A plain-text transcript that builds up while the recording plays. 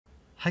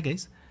Hi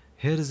guys,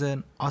 here is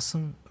an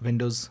awesome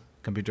Windows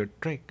computer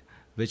trick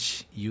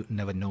which you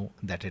never know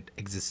that it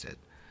existed.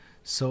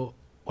 So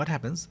what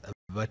happens,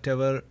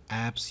 whatever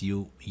apps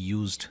you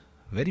used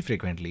very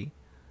frequently,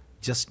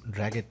 just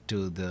drag it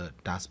to the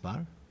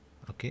taskbar.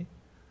 Okay,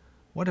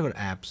 whatever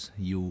apps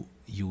you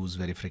use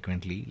very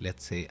frequently,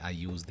 let's say I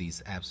use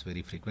these apps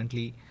very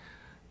frequently,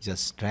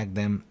 just drag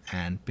them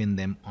and pin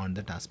them on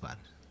the taskbar.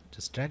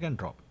 Just drag and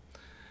drop.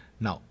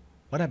 Now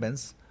what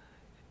happens,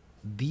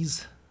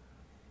 these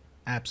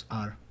apps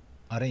are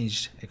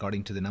arranged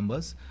according to the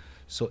numbers.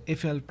 So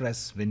if I'll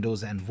press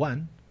Windows and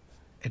 1,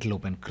 it'll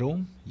open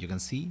Chrome. You can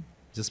see,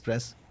 just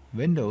press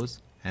Windows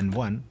and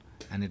 1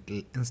 and it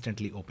will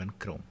instantly open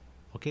Chrome.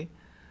 Okay,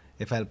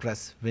 if I'll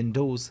press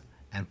Windows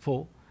and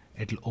 4,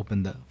 it'll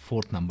open the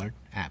fourth numbered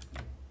app.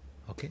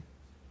 Okay,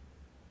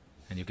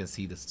 and you can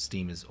see the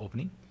Steam is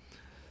opening.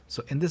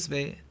 So in this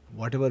way,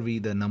 whatever be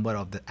the number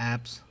of the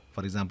apps,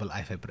 for example,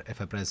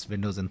 if I press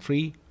Windows and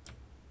 3,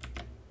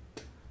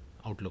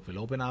 Outlook will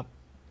open up.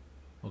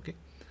 Okay,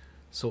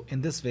 so in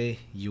this way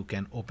you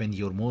can open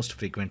your most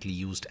frequently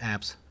used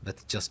apps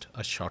with just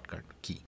a shortcut key.